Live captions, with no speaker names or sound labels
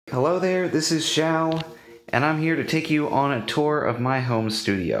Hello there, this is Shal, and I'm here to take you on a tour of my home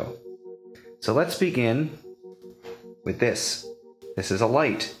studio. So let's begin with this. This is a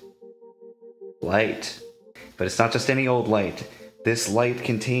light. Light. But it's not just any old light. This light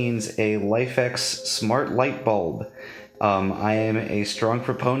contains a LifeX smart light bulb. I am a strong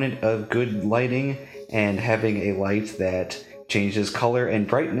proponent of good lighting, and having a light that changes color and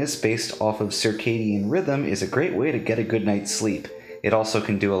brightness based off of circadian rhythm is a great way to get a good night's sleep. It also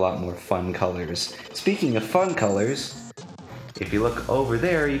can do a lot more fun colors. Speaking of fun colors, if you look over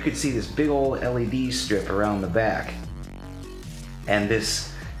there, you can see this big old LED strip around the back. And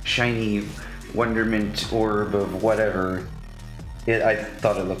this shiny wonderment orb of whatever. I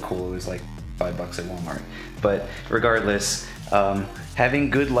thought it looked cool. It was like $5 at Walmart. But regardless, having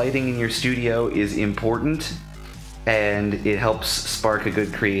good lighting in your studio is important, and it helps spark a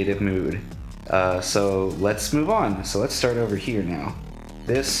good creative mood. So let's move on. So let's start over here now.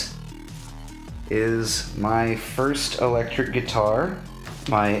 This is my first electric guitar,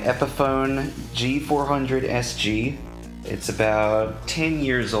 my Epiphone G400 SG. It's about 10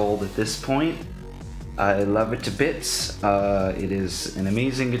 years old at this point. I love it to bits. It is an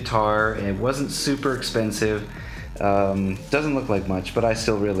amazing guitar. It wasn't super expensive. Doesn't look like much, but I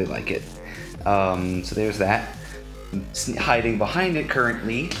still really like it. So there's that. Hiding behind it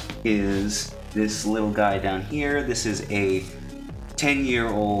currently is this little guy down here. This is a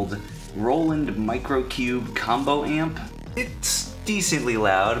 10-year-old Roland Microcube combo amp. It's decently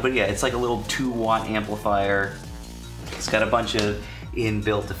loud, but yeah, it's like a little 2-watt amplifier. It's got a bunch of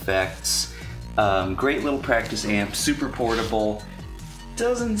inbuilt effects. Great little practice amp, super portable.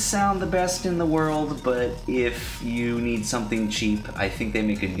 Doesn't sound the best in the world, but if you need something cheap, I think they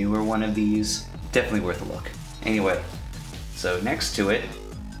make a newer one of these. Definitely worth a look. Anyway, so next to it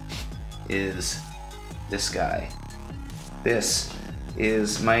is this guy. This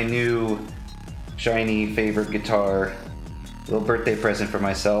is my new shiny favorite guitar. Little birthday present for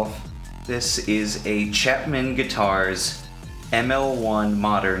myself. This is a Chapman Guitars ML1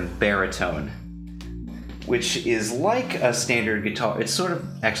 Modern Baritone, which is like a standard guitar. It's sort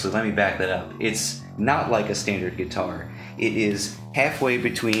of, actually, let me back that up. It's not like a standard guitar. It is halfway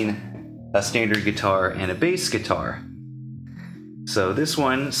between a standard guitar and a bass guitar. So this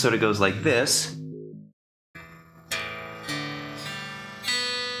one sort of goes like this.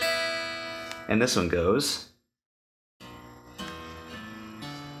 And this one goes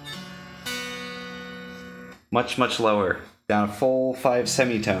much, much lower, down a full 5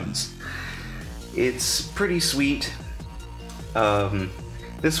 semitones. It's pretty sweet.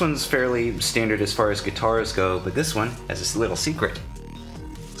 This one's fairly standard as far as guitars go, but this one has this little secret.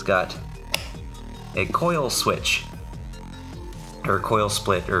 It's got a coil switch, or coil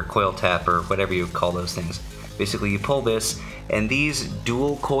split, or coil tap, or whatever you call those things. Basically, you pull this, and these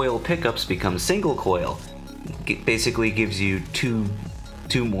dual coil pickups become single coil. It basically gives you two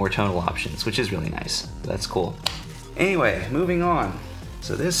more tonal options, which is really nice. That's cool. Anyway, moving on.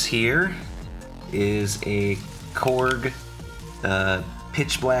 So this here is a Korg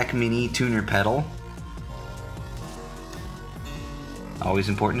Pitch Black Mini tuner pedal. Always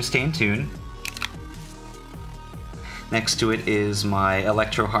important to stay in tune. Next to it is my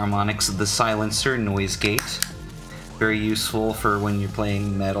Electro Harmonix The Silencer Noise Gate. Very useful for when you're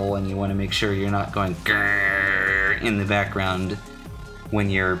playing metal and you want to make sure you're not going grrr in the background when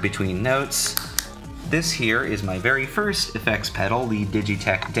you're between notes. This here is my very first effects pedal, the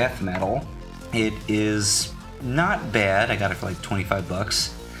Digitech Death Metal. It is not bad. I got it for like 25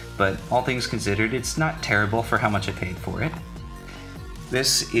 bucks, but all things considered, it's not terrible for how much I paid for it.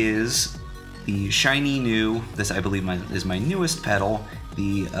 This is the shiny new, this I believe is my newest pedal,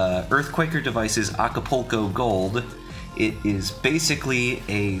 the Earthquaker Devices Acapulco Gold. It is basically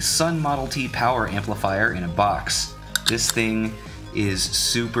a Sun Model T power amplifier in a box. This thing is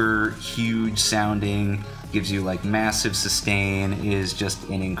super huge sounding, gives you like massive sustain, is just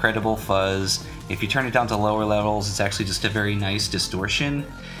an incredible fuzz. If you turn it down to lower levels, it's actually just a very nice distortion.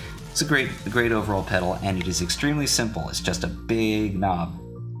 It's a great overall pedal, and it is extremely simple. It's just a big knob.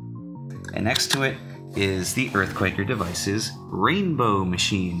 And next to it is the Earthquaker Devices Rainbow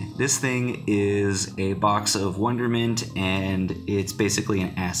Machine. This thing is a box of wonderment, and it's basically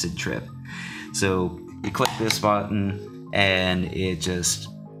an acid trip. So you click this button, and it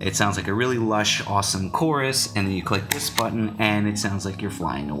sounds like a really lush, awesome chorus, and then you click this button, and it sounds like you're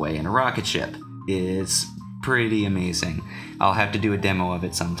flying away in a rocket ship. It's pretty amazing. I'll have to do a demo of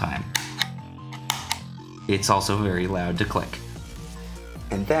it sometime. It's also very loud to click.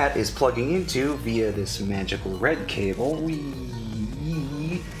 And that is plugging into, via this magical red cable,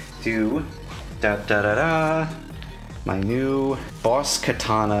 to my new Boss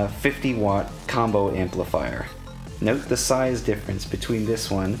Katana 50-watt combo amplifier. Note the size difference between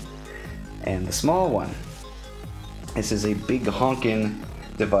this one and the small one. This is a big honkin'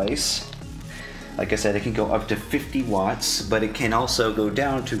 device. Like I said, it can go up to 50 watts, but it can also go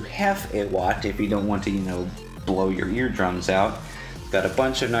down to half a watt if you don't want to, you know, blow your eardrums out. It's got a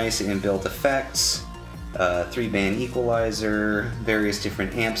bunch of nice inbuilt effects, 3-band equalizer, various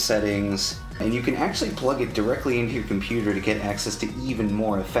different amp settings, and you can actually plug it directly into your computer to get access to even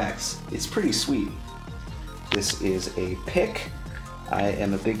more effects. It's pretty sweet. This is a pick. I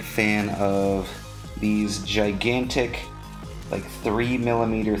am a big fan of these gigantic, like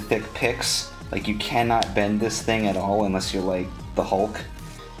 3mm thick picks. Like, you cannot bend this thing at all unless you're like the Hulk.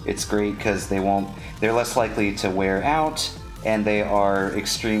 It's great because they're less likely to wear out, and they are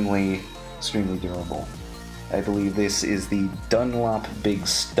extremely durable. I believe this is the Dunlop Big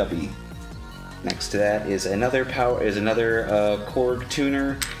Stubby. Next to that is another Korg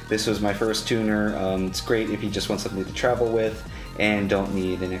tuner. This was my first tuner. It's great if you just want something to travel with and don't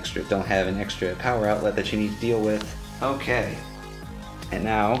have an extra power outlet that you need to deal with. Okay, and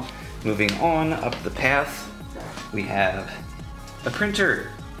now moving on up the path, we have a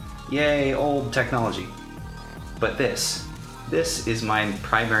printer. Yay, old technology. But this is my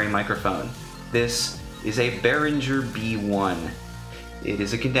primary microphone. This is a Behringer B1. It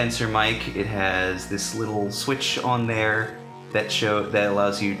is a condenser mic. It has this little switch on there that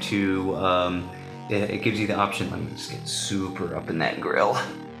allows you to, it gives you the option. Let me just get super up in that grill.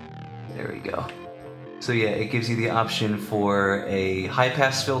 There we go. So yeah, it gives you the option for a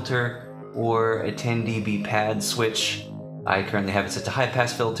high-pass filter or a 10 dB pad switch. I currently have it set to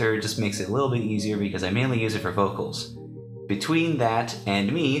high-pass filter. It just makes it a little bit easier because I mainly use it for vocals. Between that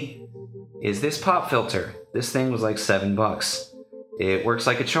and me is this pop filter. This thing was like $7. It works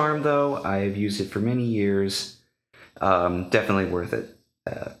like a charm though. I've used it for many years. Definitely worth it.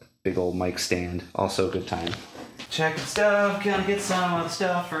 Big old mic stand, also a good time. Checking stuff, gonna get some of the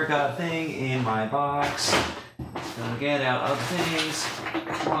stuff, forgot a thing in my box. Gonna get out other things.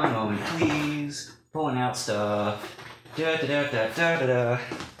 One moment please. Pulling out stuff.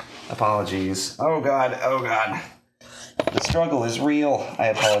 Apologies. Oh god, oh god. The struggle is real. I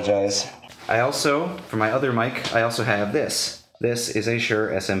apologize. I also, for my other mic, I also have this. This is a Shure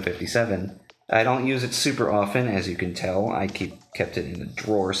SM57. I don't use it super often, as you can tell. I kept it in a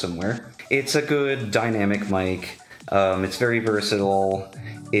drawer somewhere. It's a good dynamic mic. It's very versatile.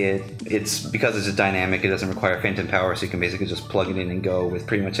 It's because it's a dynamic, it doesn't require phantom power, so you can basically just plug it in and go with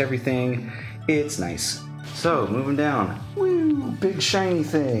pretty much everything. It's nice. So, moving down. Woo! Big shiny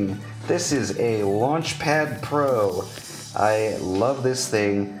thing. This is a Launchpad Pro. I love this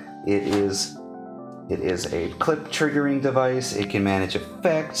thing. It is a clip triggering device. It can manage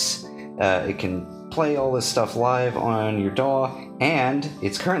effects. It can play all this stuff live on your DAW, and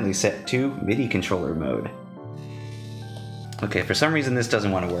it's currently set to MIDI controller mode. Okay, for some reason this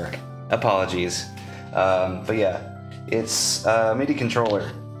doesn't want to work. Apologies. But yeah, it's MIDI controller.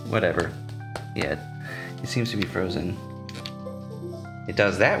 Whatever. Yeah, it seems to be frozen. It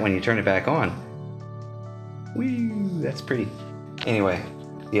does that when you turn it back on. Woo, that's pretty. Anyway,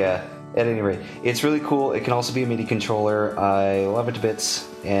 yeah, at any rate, it's really cool. It can also be a MIDI controller. I love it to bits,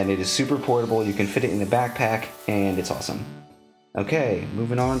 and it is super portable. You can fit it in a backpack, and it's awesome. Okay,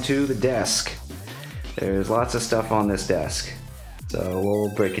 moving on to the desk. There's lots of stuff on this desk, so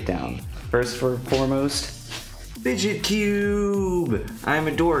we'll break it down. First for foremost, Fidget Cube! I'm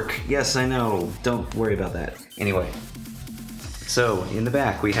a dork. Yes, I know. Don't worry about that. Anyway, so in the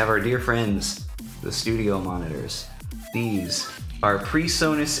back we have our dear friends, the studio monitors. These are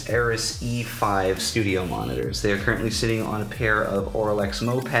PreSonus Eris E5 studio monitors. They are currently sitting on a pair of Auralex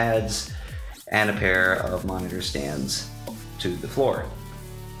Mopads and a pair of monitor stands to the floor.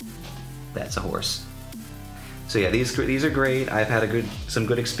 That's a horse. So yeah, these are great. I've had some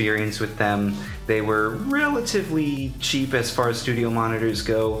good experience with them. They were relatively cheap as far as studio monitors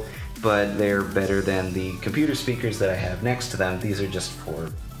go, but they're better than the computer speakers that I have next to them. These are just for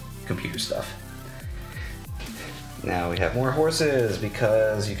computer stuff. Now we have more horses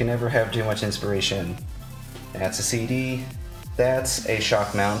because you can never have too much inspiration. That's a CD. That's a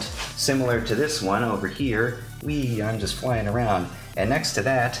shock mount, similar to this one over here. Whee, I'm just flying around. And next to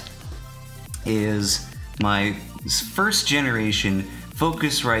that is my first generation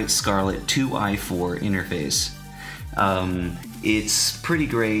Focusrite Scarlett 2i4 interface. It's pretty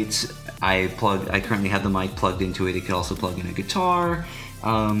great. I currently have the mic plugged into it. It can also plug in a guitar.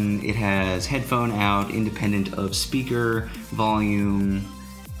 It has headphone out, independent of speaker, volume,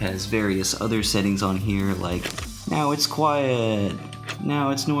 has various other settings on here like now it's quiet,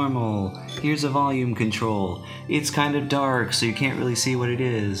 Now it's normal. Here's a volume control. It's kind of dark, so you can't really see what it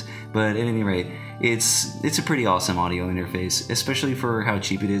is. But at any rate, it's a pretty awesome audio interface, especially for how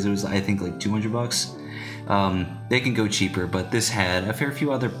cheap it is. It was, I think, like 200 bucks. They can go cheaper, but this had a fair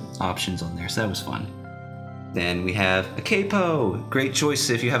few other options on there, so that was fun. Then we have a capo. Great choice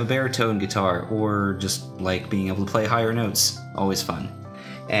if you have a baritone guitar or just like being able to play higher notes. Always fun.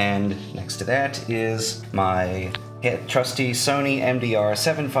 And next to that is my trusty Sony MDR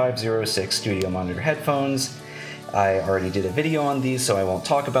 7506 studio monitor headphones. I already did a video on these, so I won't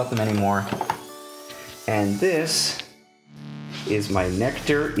talk about them anymore. And this is my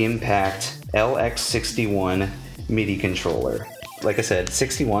Nectar Impact LX61 MIDI controller. Like I said,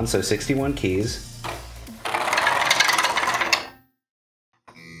 61, so 61 keys.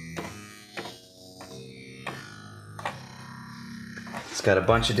 It's got a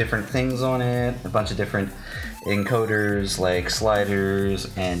bunch of different things on it, a bunch of different encoders like sliders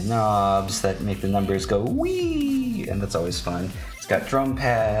and knobs that make the numbers go wee, and that's always fun. It's got drum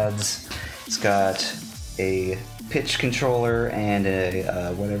pads, it's got a pitch controller and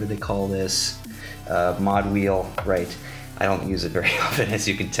a whatever they call this, mod wheel, right. I don't use it very often, as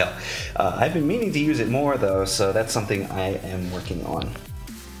you can tell. I've been meaning to use it more though, so that's something I am working on.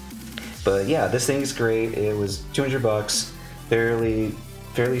 But yeah, this thing's great. It was 200 bucks.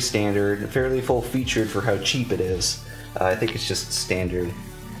 Fairly standard, fairly full-featured for how cheap it is. I think it's just standard,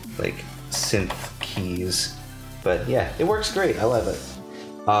 like, synth keys. But yeah, it works great, I love it.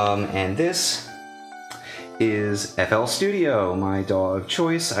 And this is FL Studio, my DAW of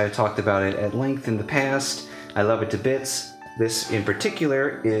choice. I've talked about it at length in the past. I love it to bits. This in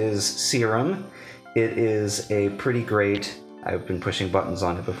particular is Serum. It is a pretty great, I've been pushing buttons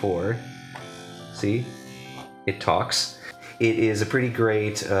on it before. See? It talks. It is a pretty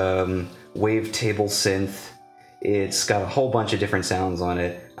great wavetable synth. It's got a whole bunch of different sounds on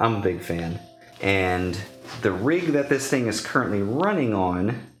it. I'm a big fan. And the rig that this thing is currently running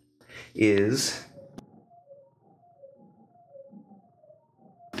on is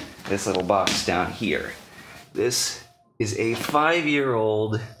this little box down here. This is a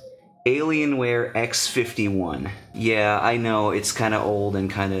 5-year-old Alienware X51. Yeah, I know, it's kind of old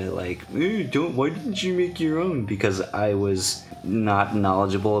and kind of like, why didn't you make your own? Because I was not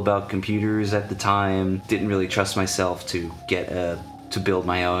knowledgeable about computers at the time, didn't really trust myself to build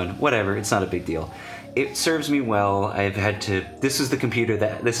my own. Whatever, it's not a big deal. It serves me well. I've had to, this is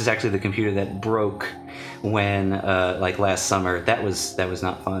actually the computer that broke when, like last summer. That was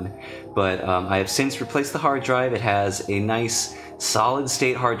not fun. But I have since replaced the hard drive. It has a nice solid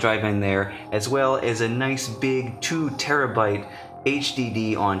state hard drive in there, as well as a nice big 2 terabyte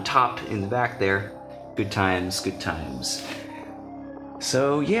HDD on top in the back there. Good times, good times.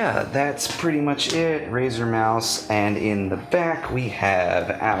 So yeah, that's pretty much it. Razer mouse, and in the back we have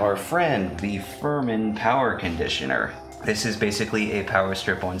our friend, the Furman power conditioner. This is basically a power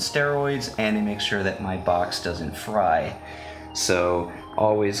strip on steroids, and it makes sure that my box doesn't fry. So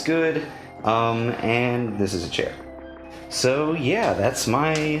always good. And this is a chair. So yeah, that's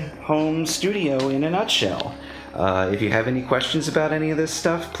my home studio in a nutshell. If you have any questions about any of this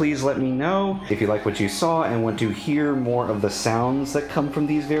stuff, please let me know. If you like what you saw and want to hear more of the sounds that come from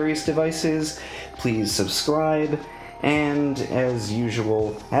these various devices, please subscribe. And as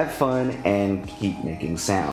usual, have fun and keep making sounds.